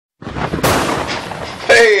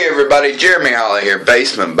Hey everybody, Jeremy Holley here,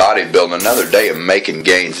 basement bodybuilding. Another day of making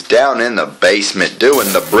gains down in the basement,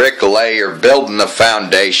 doing the bricklayer, building the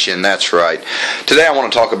foundation. That's right. Today I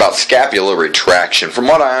want to talk about scapular retraction. From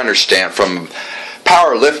what I understand, from a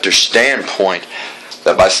power lifter standpoint,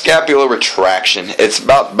 that by scapular retraction, it's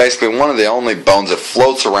about basically one of the only bones that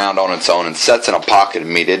floats around on its own and sets in a pocket of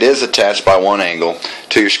meat. It is attached by one angle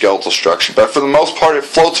to your skeletal structure, but for the most part it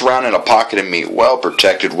floats around in a pocket of meat, well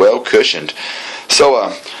protected, well cushioned. So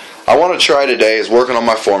I want to try today is working on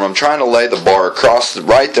my form. I'm trying to lay the bar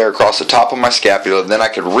right there across the top of my scapula. Then I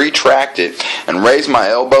could retract it and raise my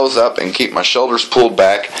elbows up and keep my shoulders pulled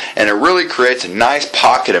back, and it really creates a nice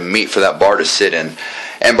pocket of meat for that bar to sit in.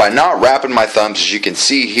 And by not wrapping my thumbs, as you can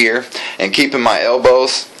see here, and keeping my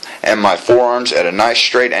elbows and my forearms at a nice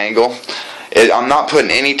straight angle, I'm not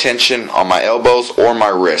putting any tension on my elbows or my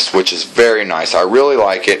wrists, which is very nice. I really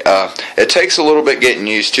like it. It takes a little bit getting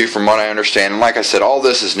used to, from what I understand. And like I said, all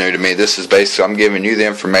this is new to me. This is basically, I'm giving you the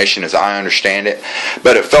information as I understand it.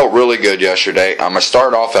 But it felt really good yesterday. I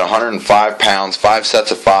started off at 105 pounds, 5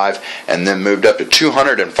 sets of 5, and then moved up to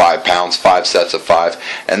 205 pounds, 5 sets of 5,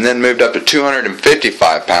 and then moved up to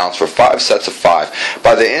 255 pounds for 5 sets of 5.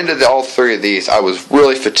 By the end of all three of these, I was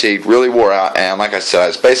really fatigued, really wore out, and like I said, I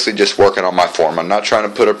was basically just working on my form. I'm not trying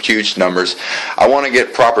to put up huge numbers. I want to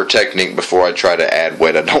get proper technique before I try to add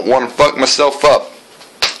weight. I don't want to fuck myself up.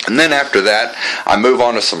 And then after that, I move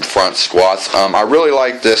on to some front squats. I really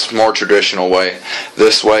like this more traditional way,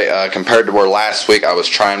 this way, compared to where last week I was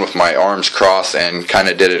trying with my arms crossed and kind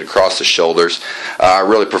of did it across the shoulders. I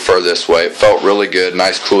really prefer this way. It felt really good,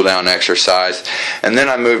 nice cool down exercise. And then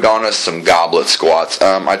I moved on to some goblet squats.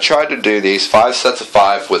 I tried to do these 5 sets of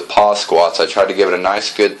 5 with pause squats. I tried to give it a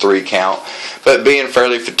nice good 3 count, but being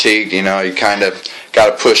fairly fatigued, you know, you kind of got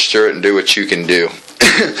to push through it and do what you can do.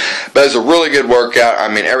 But it's a really good workout.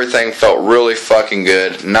 I mean, everything felt really fucking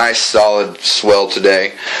good. Nice solid swell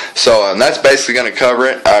today. So that's basically going to cover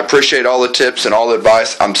it. I appreciate all the tips and all the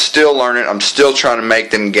advice. I'm still learning. I'm still trying to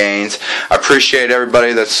make them gains. I appreciate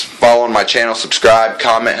everybody that's following my channel. Subscribe,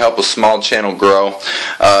 comment, help a small channel grow.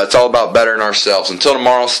 It's all about bettering ourselves. Until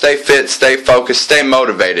tomorrow, stay fit, stay focused, stay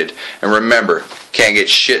motivated. And remember, can't get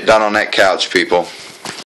shit done on that couch, people.